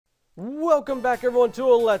Welcome back everyone to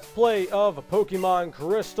a Let's Play of Pokemon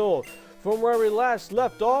Crystal. From where we last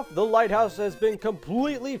left off, the lighthouse has been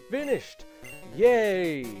completely finished.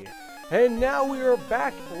 Yay! And now we are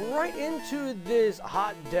back right into this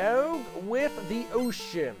hot dog with the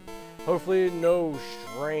ocean. Hopefully no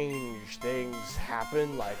strange things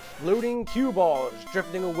happen like floating cue balls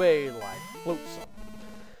drifting away like flotsam.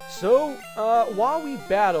 So, while we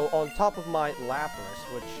battle on top of my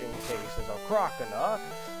Lapras, which in case is a Crocodile,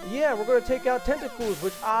 yeah, we're going to take out Tentacles,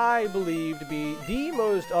 which I believe to be the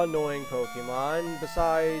most annoying Pokemon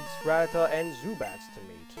besides Rattata and Zubats to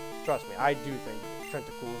meet. Trust me, I do think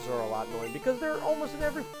Tentacles are a lot annoying because they're almost in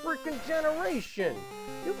every freaking generation.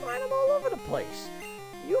 You find them all over the place.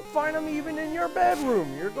 You find them even in your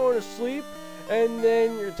bedroom. You're going to sleep, and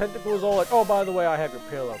then your Tentacle is all like, oh, by the way, I have your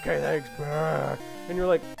pillow. Okay, thanks. And you're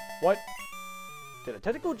like, what? Did a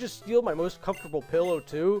Tentacle just steal my most comfortable pillow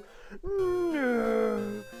too?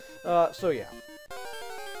 No. So yeah.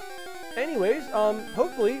 Anyways,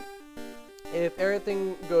 hopefully, if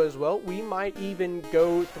everything goes well, we might even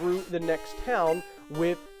go through the next town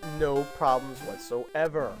with no problems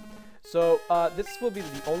whatsoever. So, this will be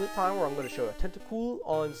the only time where I'm going to show a Tentacle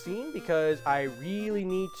on scene because I really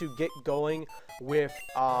need to get going with,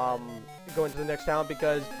 going to the next town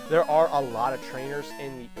because there are a lot of trainers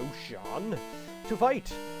in the ocean to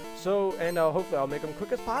fight. So, and hopefully I'll make them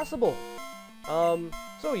quick as possible.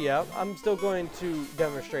 So yeah, I'm still going to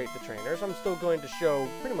demonstrate the trainers. I'm still going to show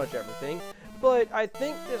pretty much everything. But I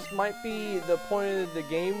think this might be the point of the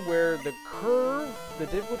game where the curve, the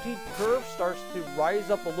difficulty curve starts to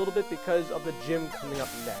rise up a little bit because of the gym coming up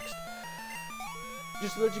next.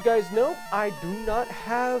 Just to let you guys know, I do not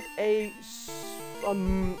have a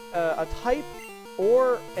type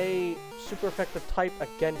or a super effective type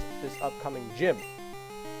against this upcoming gym,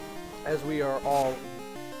 as we are all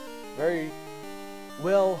very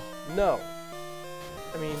well know.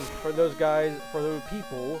 I mean, for those guys, for those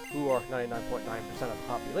people who are 99.9% of the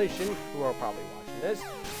population who are probably watching this,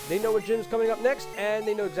 they know what gym's coming up next, and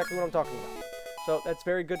they know exactly what I'm talking about. So that's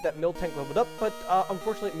very good that Miltank leveled up, but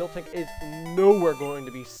unfortunately Miltank is nowhere going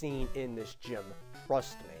to be seen in this gym.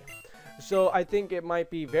 Trust me. So I think it might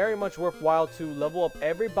be very much worthwhile to level up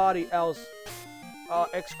everybody else,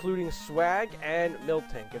 excluding Swag and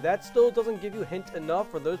Miltank. If that still doesn't give you hint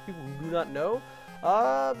enough for those people who do not know,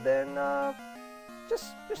 then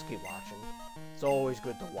just keep watching. It's always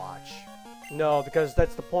good to watch. No, because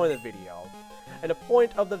that's the point of the video. And the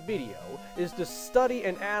point of the video is to study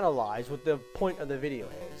and analyze what the point of the video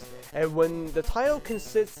is. And when the title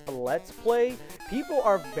consists of Let's Play, people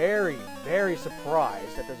are very, very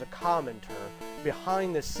surprised that there's a commenter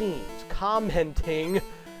behind the scenes commenting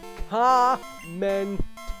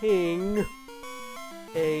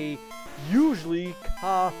a usually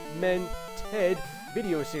commented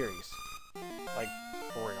video series. Like,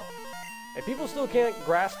 for real. If people still can't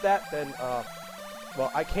grasp that, then, well,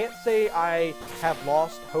 I can't say I have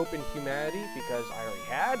lost hope in humanity, because I already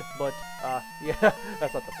had, but, yeah,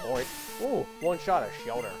 that's not the point. Ooh, one shot of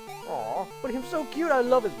Shelter. Aw, but he's so cute, I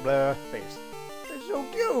love his bleh face. He's so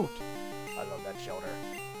cute! I love that Shelter.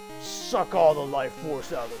 Suck all the life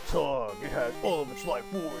force out of the tongue. It has all of its life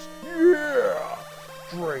force. Yeah!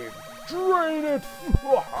 Drain it!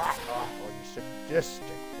 Oh, you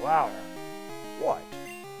sadistic flower. What?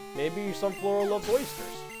 Maybe some floral loves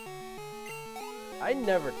oysters. I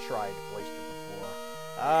never tried oyster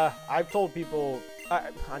before. I've told people,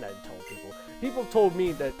 I not told people. People told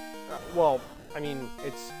me that, well, I mean,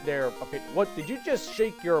 it's their opinion. What, did you just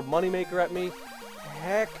shake your moneymaker at me?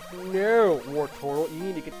 Heck no, War Turtle, you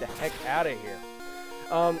need to get the heck out of here.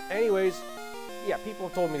 Anyways, yeah, people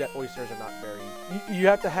have told me that oysters are not very, you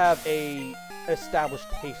have to have a established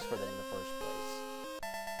taste for them in the first place.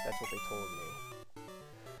 That's what they told me.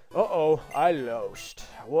 Uh-oh, I lost.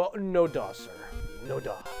 Well, no duh, sir. No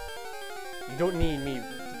duh. You don't need me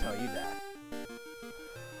to tell you that.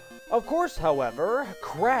 Of course, however,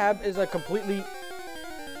 Crab is a completely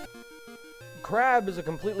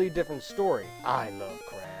different story. I love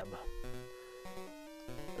Crab.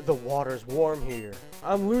 The water's warm here.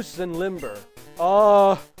 I'm loose and limber.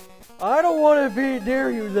 I don't want to be near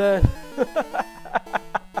you then.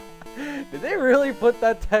 Did they really put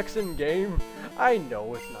that text in game? I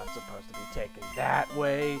know it's not supposed to be taken that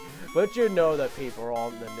way, but you know that people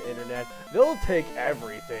on the internet, they'll take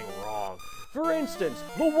everything wrong. For instance,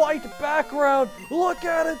 the white background, look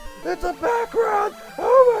at it, it's a background,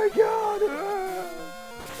 oh my god!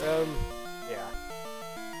 Yeah.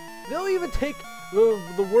 They'll even take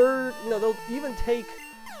the word, no, they'll even take,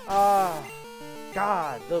 God,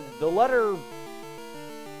 the letter,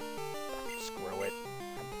 screw it.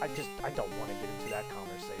 I don't want to get into that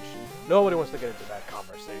conversation. Nobody wants to get into that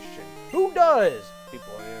conversation. Who does?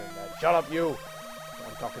 People on the internet. Shut up, you.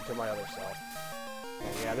 I'm talking to my other self.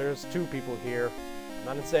 And yeah, there's 2 people here. I'm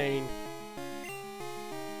not insane.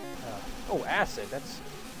 Oh, acid. That's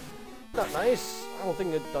not nice. I don't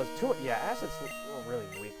think it does too much. Yeah, acid's a really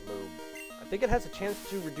weak move. I think it has a chance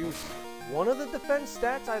to reduce one of the defense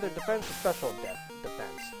stats, either defense or special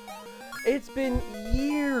defense. It's been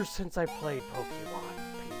years since I played Pokemon,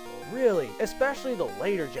 people. Really. Especially the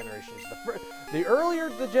later generations. The earlier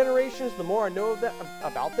the generations, the more I know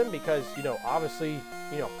about them because, you know, obviously,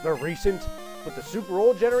 you know, they're recent. But the super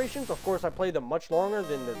old generations, of course, I played them much longer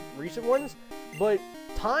than the recent ones. But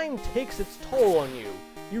time takes its toll on you.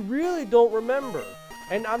 You really don't remember.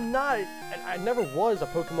 And I never was a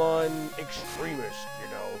Pokemon extremist, you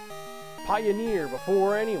know. Pioneer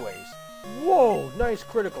before anyways. Whoa, nice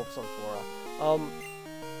critical Sunflora.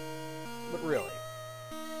 But really.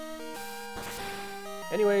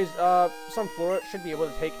 Anyways, Sunflora should be able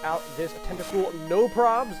to take out this Tentacool no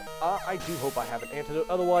probs. I do hope I have an antidote.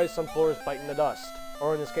 Otherwise, Sunflora's biting the dust.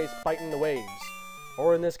 Or in this case, biting the waves.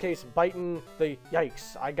 Or in this case, biting the...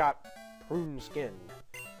 Yikes, I got prune skin.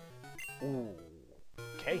 Ooh.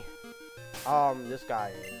 Okay. This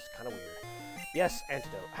guy is kind of weird. Yes,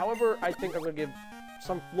 antidote. However, I think I'm going to give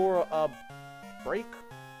Sunflora a break.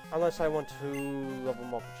 Unless I want to level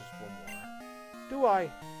him up with just 1 more. Do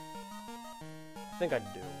I? I think I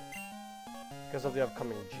do. Because of the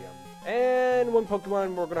upcoming gym. And 1 Pokemon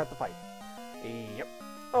we're going to have to fight. Yep.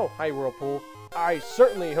 Oh, hi, Whirlpool. I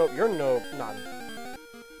certainly hope you're not...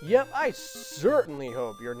 Yep, I certainly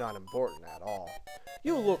hope you're not important at all.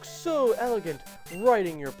 You look so elegant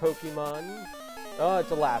riding your Pokemon. Oh,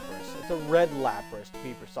 it's a Lapras. It's a red Lapras, to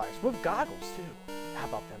be precise. With goggles, too. How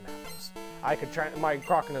about them apples? I could my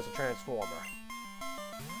Croconaw is a transformer.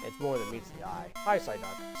 It's more than meets the eye. Hi,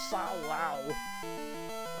 Psyduck. Wow.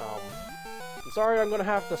 I'm sorry I'm gonna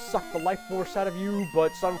have to suck the life force out of you,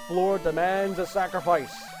 but Sunflora demands a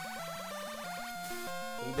sacrifice.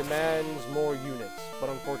 He demands more units, but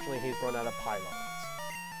unfortunately he's run out of pylons.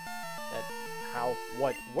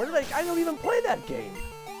 Where did I don't even play that game!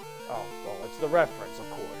 Oh, well, it's the reference, of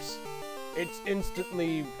course. It's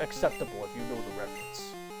instantly acceptable if you know the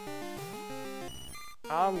reference.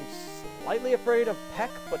 I'm slightly afraid of Peck,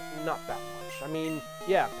 but not that much. I mean,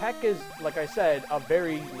 yeah, Peck is, like I said, a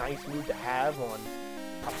very nice move to have on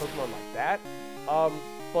a Pokemon like that.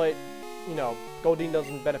 But, you know, Goldeen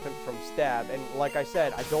doesn't benefit from Stab, and like I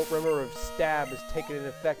said, I don't remember if Stab is taking an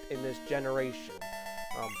effect in this generation.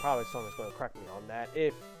 Probably someone's going to correct me on that,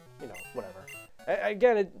 if, you know, whatever.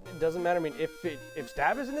 Again, it doesn't matter. I mean, if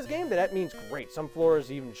Stab is in this game, then that means great. Sunflora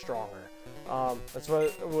is even stronger. That's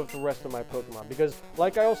what with the rest of my Pokemon. Because,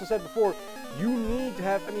 like I also said before, you need to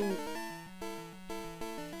have, I mean,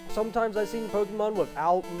 sometimes I've seen Pokemon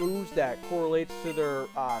without moves that correlates to their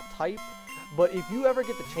type. But if you ever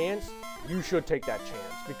get the chance, you should take that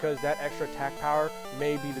chance. Because that extra attack power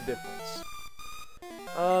may be the difference.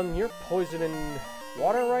 You're poisoning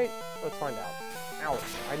water, right? Let's find out. Ouch.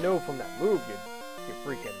 I know from that move you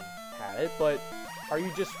freaking had it, but are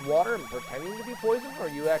you just water and pretending to be poison, or are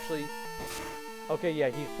you actually... Okay, yeah,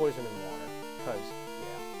 he's poisoning water, because,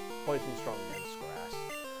 yeah, poison's strong against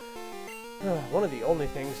grass. One of the only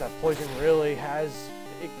things that poison really has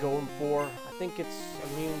it going for, I think it's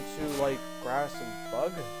immune to, like, grass and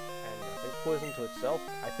bug, and I think poison to itself.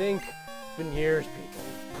 I think it's been years, people.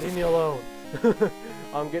 Leave me alone.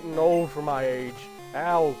 I'm getting old for my age.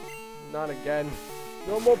 Ow. Not again.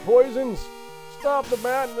 No more poisons. Stop the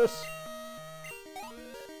madness.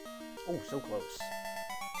 Oh, so close.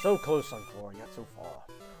 So close, Sunflora, yet so far.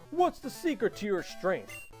 What's the secret to your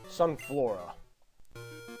strength, Sunflora?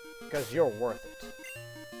 Because you're worth it.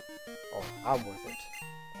 Or I'm worth it.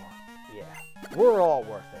 Or, yeah. We're all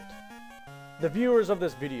worth it. The viewers of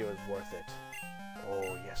this video is worth it.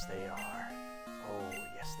 Oh, yes they are. Oh,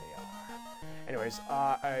 yes they are. Anyways,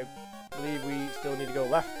 I believe we still need to go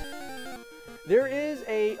left. There is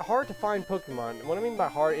a hard-to-find Pokemon. What I mean by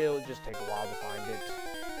hard, it'll just take a while to find it.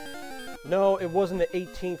 No, it wasn't the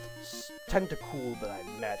 18th Tentacool that I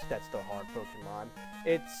met. That's the hard Pokemon.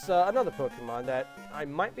 It's another Pokemon that I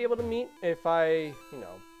might be able to meet if I, you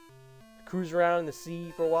know, cruise around in the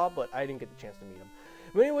sea for a while, but I didn't get the chance to meet him.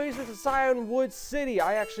 But anyways, this is Cyanwood City.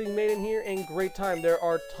 I actually made it here in great time. There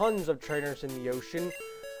are tons of trainers in the ocean.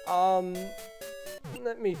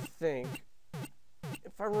 Let me think.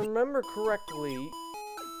 If I remember correctly,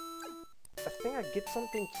 I think I get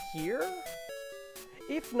something here?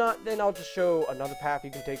 If not, then I'll just show another path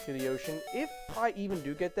you can take through the ocean. If I even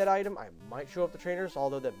do get that item, I might show up the trainers,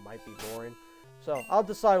 although that might be boring. So I'll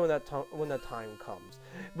decide when that time comes.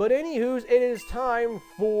 But anywho's, it is time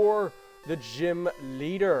for the gym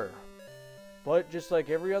leader. But just like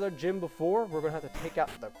every other gym before, we're going to have to take out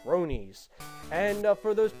the cronies. And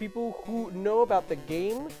for those people who know about the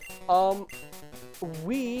game,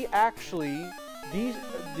 we actually,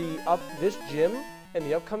 this gym and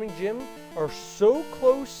the upcoming gym are so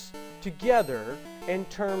close together in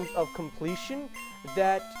terms of completion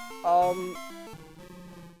that,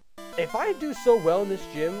 if I do so well in this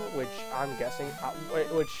gym, which I'm guessing,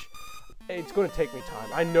 it's going to take me time.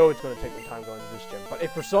 I know it's going to take me time going to this gym. But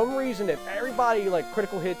if for some reason, if everybody like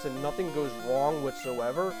critical hits and nothing goes wrong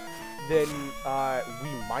whatsoever, then we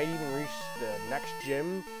might even reach the next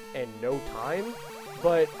gym in no time.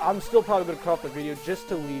 But I'm still probably going to cut off the video just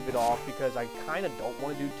to leave it off because I kind of don't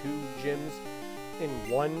want to do 2 gyms in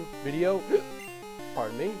one video.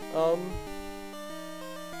 Pardon me.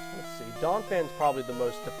 Let's see. Donphan's probably the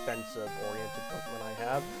most defensive-oriented Pokemon I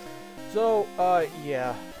have. So,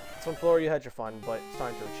 yeah. Sunflower, you had your fun, but it's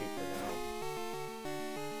time to retreat for now.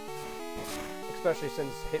 Especially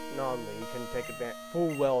since Hypnonly, you can take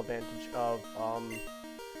full advantage of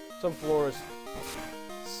Sunflora's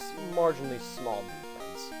marginally small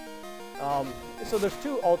defense. So there's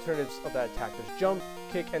 2 alternatives of that attack. There's Jump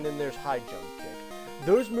Kick, and then there's High Jump Kick.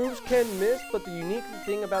 Those moves can miss, but the unique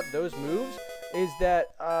thing about those moves is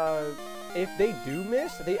that if they do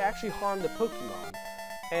miss, they actually harm the Pokemon.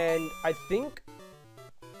 And I think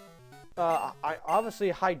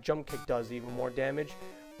obviously High Jump Kick does even more damage,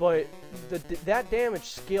 but that damage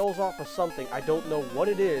scales off of something. I don't know what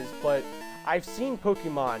it is, but I've seen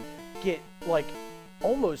Pokemon get like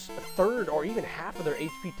almost a third or even half of their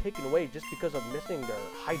HP taken away just because of missing their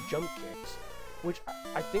high jump kicks, which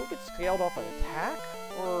I think it's scaled off an attack,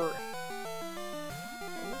 or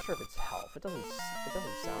I'm not sure if it's health. It doesn't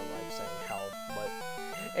sound right saying health, but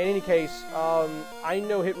in any case, I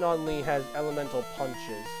know Hypnonly has elemental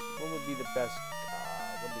punches. What would be the best?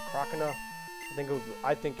 Would it be Croconaw?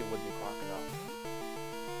 I think it would be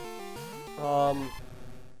Croconaw.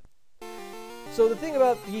 So the thing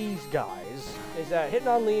about these guys is that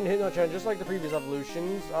Hypnonly and Hypno-chan, just like the previous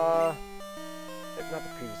evolutions, not the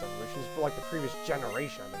previous evolutions, but like the previous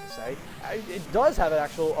generation, I meant to say, it does have an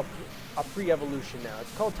actual a pre-evolution now.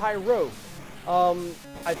 It's called Tyrogue.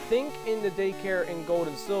 I think in the daycare in Gold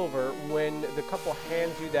and Silver, when the couple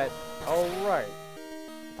hands you that, oh right,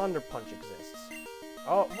 Thunder Punch exists.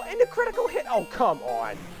 Oh, and the critical hit. Oh, come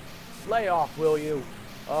on, lay off, will you?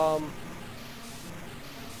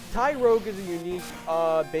 Tyrogue is a unique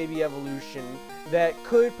baby evolution that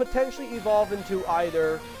could potentially evolve into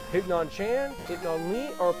either Hypnon-chan,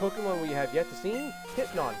 Hypnonly, or a Pokemon we have yet to see,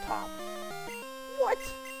 Hypnon-top. What?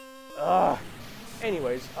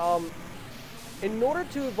 Anyways, in order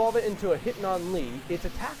to evolve it into a Hypnonly, its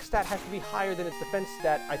attack stat has to be higher than its defense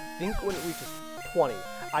stat, I think, when it reaches 20.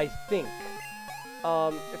 I think.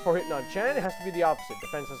 For Hypnon-chan, it has to be the opposite.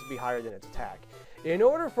 Defense has to be higher than its attack. In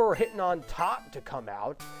order for Hypnon-top to come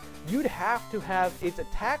out, you'd have to have its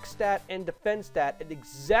attack stat and defense stat at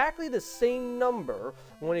exactly the same number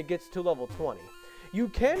when it gets to level 20. You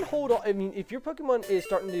can hold on, I mean, if your Pokemon is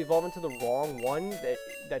starting to evolve into the wrong one that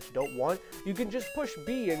you don't want, you can just push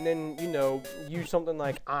B and then, you know, use something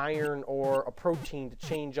like Iron or a Protein to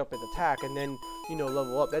change up its attack and then, you know,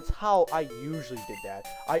 level up. That's how I usually did that.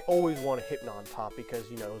 I always wanted Hypnon-top because,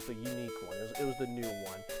 you know, it was the unique one. It was the new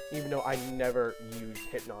one, even though I never used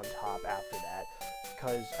Hypnon-top after that.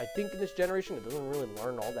 Because I think in this generation, it doesn't really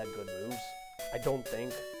learn all that good moves. I don't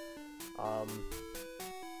think.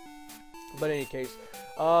 But in any case,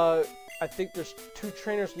 I think there's 2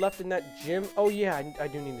 trainers left in that gym. Oh yeah, I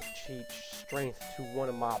do need to teach strength to one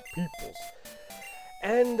of my peoples.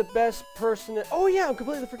 And the best person... Oh yeah, I'm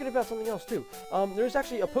completely forgetting about something else too. There's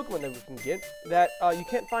actually a Pokemon that we can get that you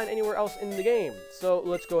can't find anywhere else in the game. So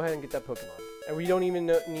let's go ahead and get that Pokemon. And we don't even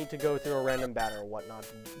need to go through a random battle or whatnot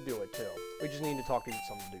to do it too. We just need to talk to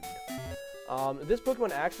some dude. This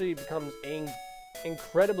Pokemon actually becomes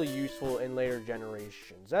incredibly useful in later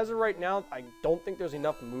generations. As of right now, I don't think there's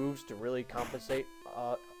enough moves to really compensate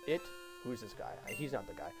it. Who's this guy? He's not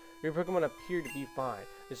the guy. Your Pokemon appear to be fine.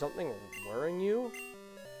 Is something worrying you?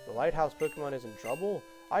 The Lighthouse Pokemon is in trouble?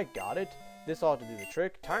 I got it. This ought to do the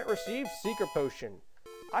trick. Tyrant received Seeker Potion.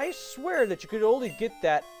 I swear that you could only get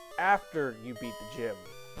that after you beat the gym.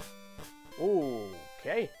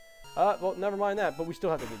 Okay. Well, never mind that, but we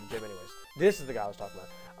still have to beat the gym anyways. This is the guy I was talking about.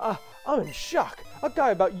 I'm in shock. A guy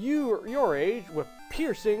about your age with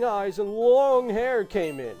piercing eyes and long hair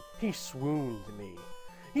came in. He swooned me.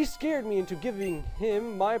 He scared me into giving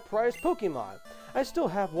him my prized Pokemon. I still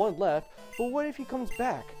have one left, but what if he comes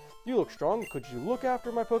back? You look strong. Could you look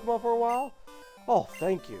after my Pokemon for a while? Oh,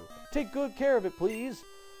 thank you. Take good care of it, please.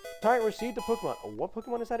 Time to receive the Pokemon. Oh, what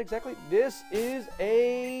Pokemon is that exactly? This is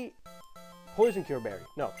a Poison Cure Berry.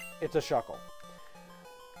 No, it's a Shuckle.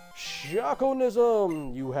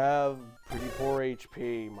 Shucklenism! You have pretty poor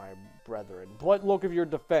HP, my brethren. But look at your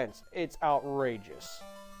defense. It's outrageous.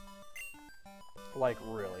 Like,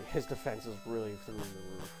 really. His defense is really through the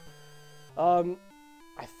roof.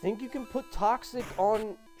 I think you can put Toxic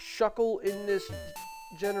on Shuckle in this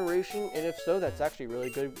generation, and if so, that's actually really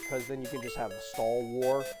good, because then you can just have a stall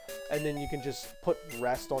war, and then you can just put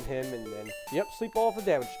rest on him, and then, yep, sleep all of the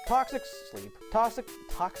damage. Toxic sleep. Toxic sleep.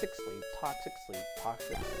 Toxic sleep.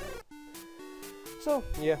 Toxic sleep. So,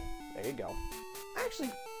 yeah, there you go.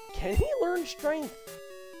 Actually, can he learn Strength?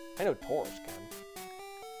 I know Taurus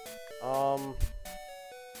can.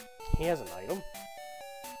 He has an item.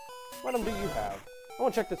 What item do you have? I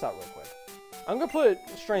want to check this out real quick. I'm going to put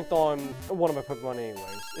Strength on one of my Pokemon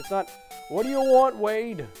anyways. It's not... What do you want,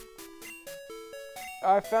 Wade?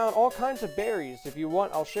 I found all kinds of berries. If you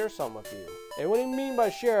want, I'll share some with you. And what do you mean by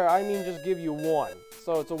share? I mean just give you one.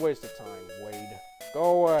 So it's a waste of time, Wade.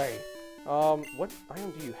 Go away. What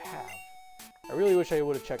item do you have? I really wish I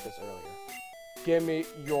would have checked this earlier. Give me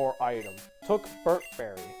your item. Took Burnt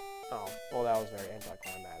Berry. Oh, well, that was very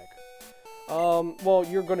anticlimactic. Well,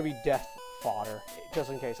 you're going to be death fodder, just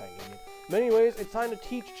in case I need it. But anyways, it's time to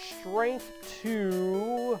teach Strength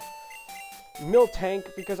to Miltank,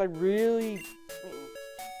 because I really...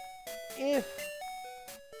 If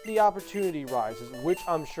the opportunity rises, which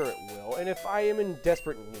I'm sure it will, and if I am in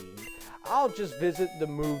desperate need, I'll just visit the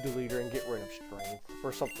move deleter and get rid of Strength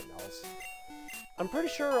for something else. I'm pretty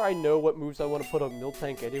sure I know what moves I want to put on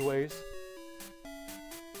Miltank anyways.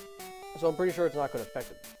 So I'm pretty sure it's not going to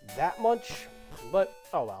affect it that much, but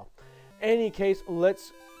oh well. Any case,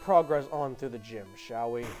 let's progress on through the gym,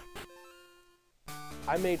 shall we?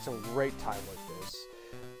 I made some great time with this.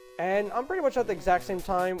 And I'm pretty much at the exact same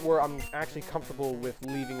time where I'm actually comfortable with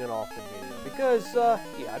leaving it off the video. Because,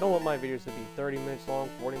 yeah, I don't want my videos to be 30 minutes long,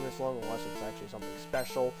 40 minutes long, unless it's actually something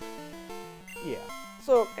special. Yeah.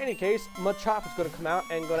 So, any case, Machop is going to come out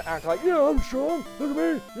and going to act like, yeah, I'm strong, look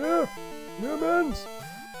at me, yeah, man.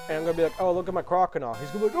 And I'm going to be like, oh, look at my crocodile. He's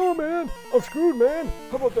going to be like, oh, man, I'm screwed, man.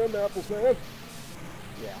 How about them apples, man?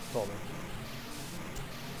 Yeah, totally.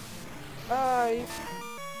 I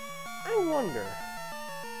wonder.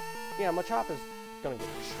 Yeah, Machop is going to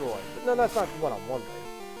get destroyed. But no, that's not what I'm wondering.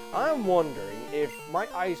 I'm wondering if my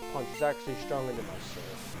Ice Punch is actually stronger than my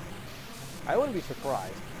Surf. I wouldn't be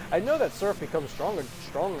surprised. I know that Surf becomes stronger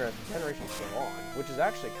as the generations go on, which is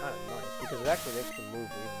actually kind of nice, because it actually makes the move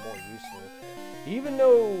even more useful. Even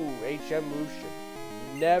though HM moves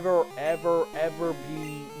should never, ever, ever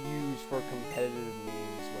be used for competitive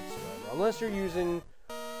means whatsoever. Unless you're using,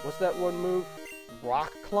 what's that one move?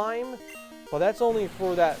 Rock Climb? Well, that's only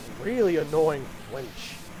for that really annoying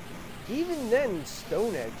flinch. Even then,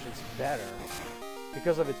 Stone Edge is better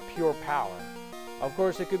because of its pure power. Of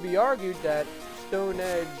course, it could be argued that Stone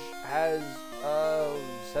Edge has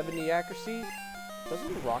 70 accuracy.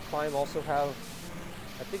 Doesn't Rock Climb also have...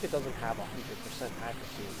 I think it doesn't have 100%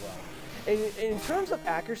 accuracy as well. And in terms of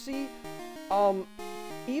accuracy,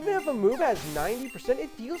 even if a move has 90%, it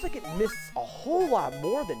feels like it misses a whole lot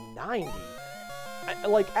more than 90.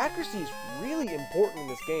 Like, accuracy is really important in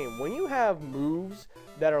this game. When you have moves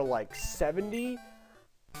that are like 70,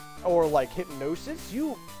 or like Hypnosis,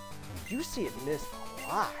 you see it miss a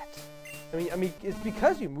lot. I mean, it's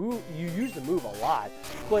because you use the move a lot,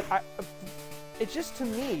 but it's just, to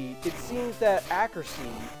me, it seems that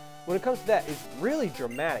accuracy, when it comes to that, is really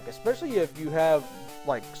dramatic, especially if you have,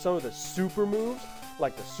 like, some of the super moves,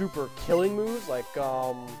 like the super killing moves, like,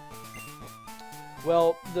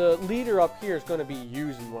 well, the leader up here is going to be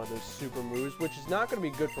using one of those super moves, which is not going to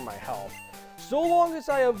be good for my health. So long as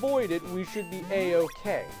I avoid it, we should be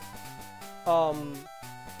A-okay.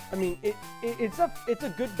 I mean, it's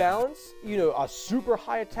a good balance, you know, a super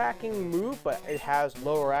high attacking move, but it has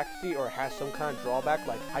lower accuracy or it has some kind of drawback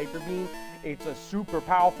like Hyper Beam. It's a super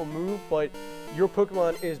powerful move, but your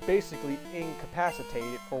Pokemon is basically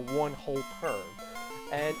incapacitated for one whole turn.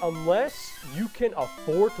 And unless you can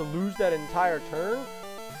afford to lose that entire turn,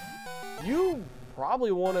 you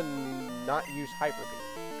probably want to not use Hyper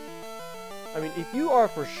Beam. I mean, if you are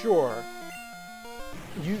for sure...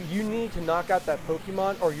 You need to knock out that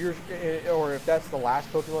Pokemon, or if that's the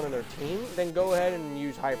last Pokemon in their team, then go ahead and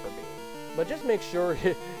use Hyper Beam. But just make sure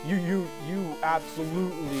you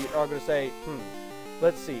absolutely are going to say,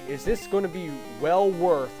 let's see, is this going to be well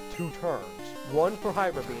worth 2 turns? One for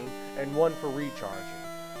Hyper Beam and one for recharging.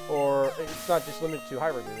 Or it's not just limited to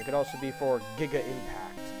Hyper Beam, it could also be for Giga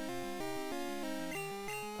Impact.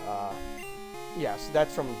 Yes,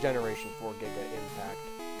 that's from Generation 4 Giga Impact,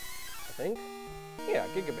 I think. Yeah,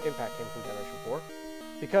 Giga Impact came from Generation 4.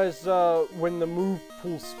 Because when the move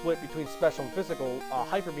pool split between special and physical,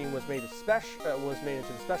 Hyper Beam was made into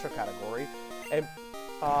the special category, and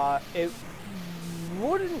it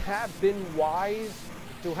wouldn't have been wise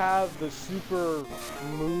to have the super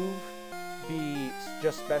move be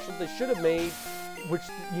just special. They should have made, which,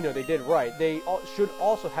 you know, they did right. They should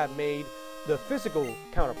also have made the physical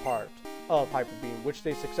counterpart of Hyper Beam, which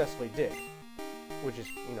they successfully did, which is,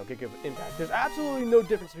 you know, Giga Impact. There's absolutely no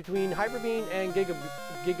difference between Hyper Beam and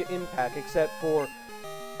Giga Impact except for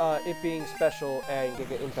it being special and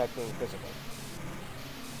Giga Impact being physical.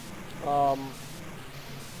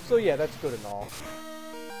 So yeah, that's good and all.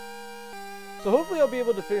 So hopefully I'll be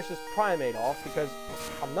able to finish this Primate off, because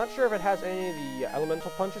I'm not sure if it has any of the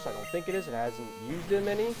elemental punches. I don't think it is. It hasn't used them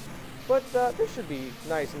any. But this should be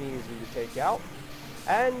nice and easy to take out.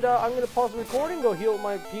 And I'm going to pause the recording, go heal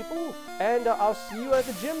my people, and I'll see you at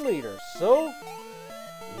the gym leader. So,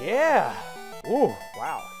 yeah. Ooh,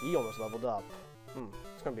 wow. He almost leveled up.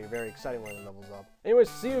 It's going to be very exciting when he levels up. Anyways,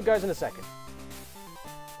 see you guys in a second.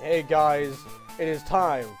 Hey guys, it is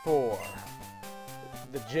time for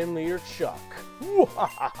the gym leader, Chuck.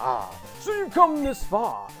 So you've come this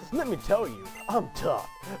far. Let me tell you, I'm tough.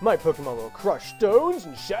 My Pokemon will crush stones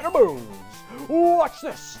and shatter bones. Watch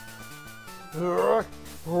this.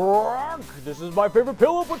 This is my favorite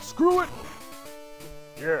pillow, but screw it.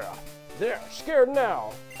 Yeah, there, scared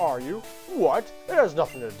now, are you? What? It has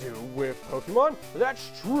nothing to do with Pokemon. That's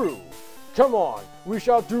true. Come on, we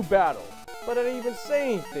shall do battle. But I didn't even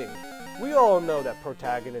say anything. We all know that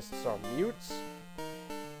protagonists are mutes.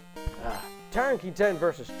 Tyranky 10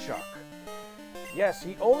 versus Chuck. Yes,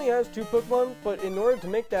 he only has 2 Pokemon, but in order to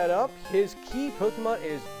make that up, his key Pokemon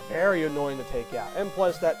is very annoying to take out. And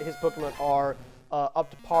plus that his Pokemon are up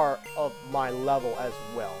to par of my level as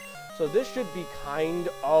well. So this should be kind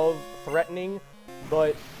of threatening,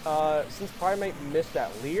 but since Primate missed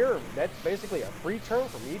that Leer, that's basically a free turn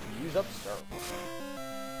for me to use up Surf.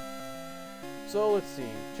 So let's see,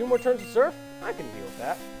 2 more turns of Surf? I can deal with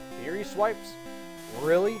that. Theory Swipes?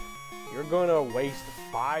 Really? You're gonna waste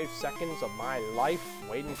 5 seconds of my life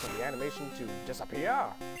waiting for the animation to disappear?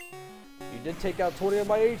 You did take out 20 of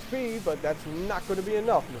my HP, but that's not gonna be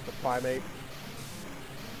enough, Mr. Primate.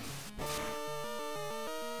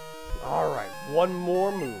 Alright, one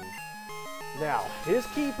more move. Now, his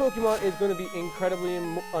key Pokemon is going to be incredibly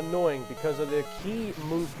annoying because of the key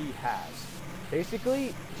move he has.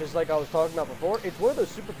 Basically, just like I was talking about before, it's one of those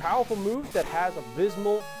super powerful moves that has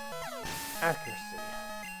abysmal accuracy.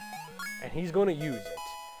 And he's going to use it.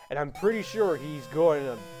 And I'm pretty sure he's going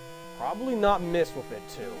to probably not miss with it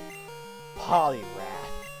too. Poliwrath.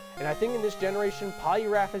 And I think in this generation,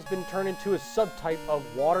 Poliwrath has been turned into a subtype of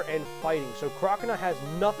water and fighting. So Croconaw has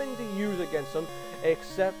nothing to use against him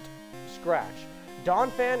except Scratch.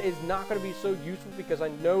 Donphan is not going to be so useful because I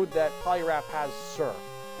know that Poliwrath has Surf.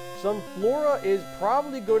 Sunflora is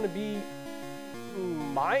probably going to be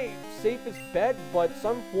my safest bet, but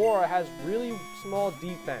Sunflora has really small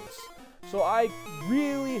defense. So I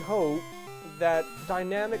really hope that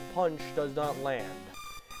Dynamic Punch does not land.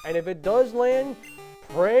 And if it does land,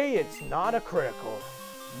 pray it's not a critical.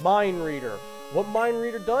 Mind Reader. What Mind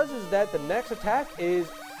Reader does is that the next attack is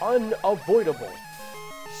unavoidable.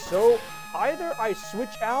 So either I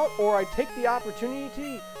switch out or I take the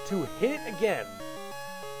opportunity to hit it again.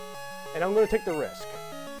 And I'm going to take the risk.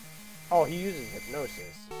 Oh, he uses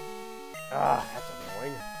Hypnosis. Ah, that's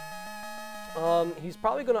annoying. He's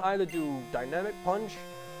probably going to either do Dynamic Punch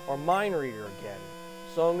or Mind Reader again.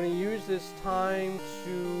 So I'm going to use this time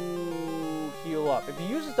to heal up. If he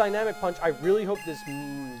uses Dynamic Punch, I really hope this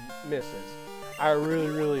misses. I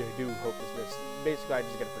really do hope this misses. Basically, I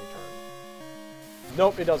just get a free turn.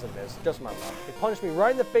 Nope, it doesn't miss. Just my luck. It punched me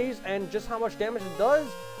right in the face, and just how much damage it does?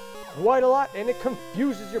 Quite a lot, and it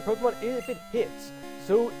confuses your Pokemon if it hits.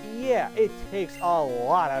 So yeah, it takes a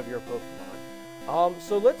lot out of your Pokemon.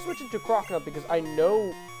 So let's switch it to Croconaw because I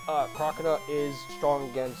know Croconaw is strong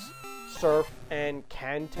against Surf and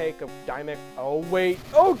can take a Dynamic. Oh wait!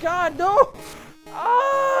 Oh God, no!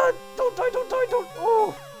 Ah! Don't die! Don't die! Don't!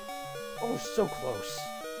 Oh! Oh, so close.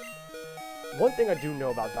 One thing I do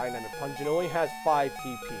know about Dynamic Punch, it only has 5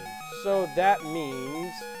 PP. So that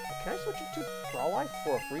means... Can I switch it to Growlithe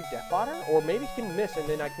for a free Death Otter? Or maybe he can miss and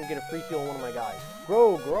then I can get a free heal on one of my guys.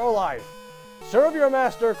 Growlithe! Serve your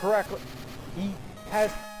master correctly! He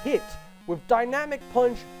has hit with Dynamic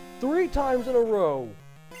Punch 3 times in a row.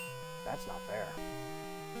 That's not fair.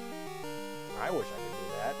 I wish I could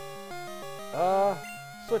do that.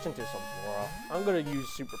 switch into some Flora. I'm gonna use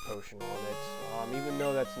Super Potion on it, even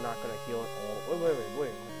though that's not gonna heal it all.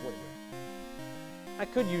 Wait. I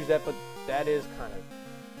could use that, but that is kind of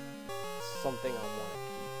something I want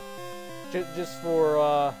to keep. Just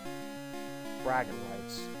for, bragging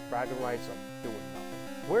rights. Bragging rights, I'm doing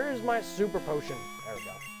nothing. Where is my Super Potion? There we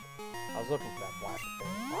go. I was looking for that blasted thing.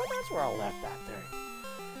 Oh, that's where I left that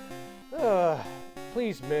thing.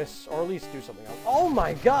 Please miss, or at least do something else. Oh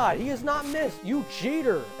my god, he has not missed! You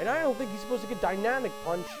cheater! And I don't think he's supposed to get Dynamic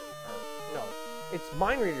Punch. No, it's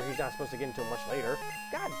Mind Reader he's not supposed to get until much later.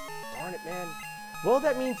 God darn it, man. Well,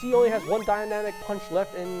 that means he only has one Dynamic Punch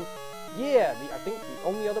left, and yeah, I think the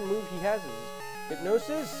only other move he has is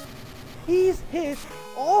Hypnosis. He's hit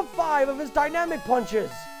all 5 of his Dynamic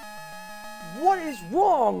Punches! What is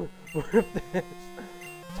wrong with this?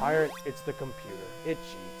 Tyrant, it's the computer. It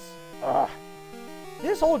cheats. Ugh.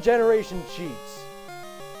 This whole generation cheats.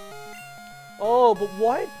 Oh, but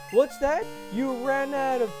what? What's that? You ran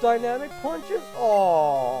out of Dynamic Punches?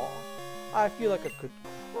 Oh, I feel like I could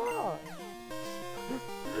cry.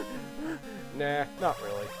 Nah, not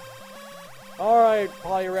really. Alright,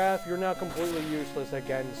 Polyrath, you're now completely useless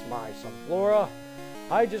against my Sunflora.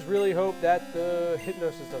 I just really hope that the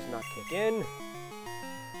Hypnosis does not kick in.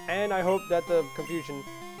 And I hope that the Confusion...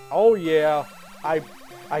 Oh yeah, I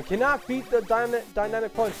cannot beat the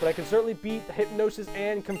Dynamic Punch, but I can certainly beat the Hypnosis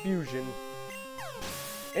and Confusion.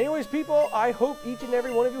 Anyways, people, I hope each and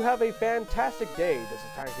every one of you have a fantastic day. This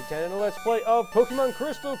is Tiny10, and a Let's Play of Pokemon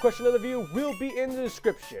Crystal. Question of the view will be in the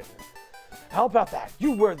description. How about that?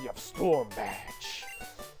 You worthy of Storm Badge.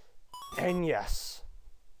 And yes,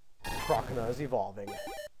 Croconaw is evolving.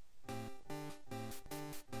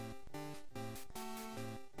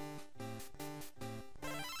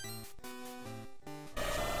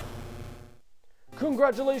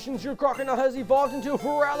 Congratulations, your Croconaw has evolved into a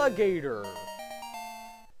Feraligatr.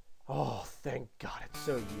 Oh, thank God, it's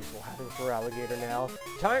so useful having Feraligatr now.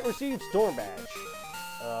 Tyrant receives Storm Badge.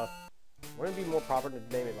 Wouldn't it be more proper to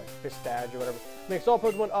name it like Fist Badge or whatever? Makes all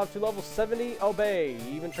Pokemon up to level 70 obey,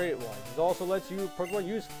 even traded ones. It also lets you Pokemon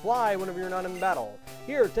use Fly whenever you're not in battle.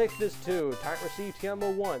 Here, take this too. Tyrant receives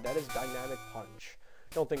TMO1. That is Dynamic Punch.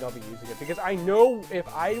 Don't think I'll be using it because I know if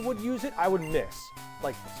I would use it, I would miss.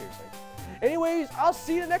 Like, seriously. Anyways, I'll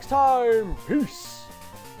see you next time. Peace.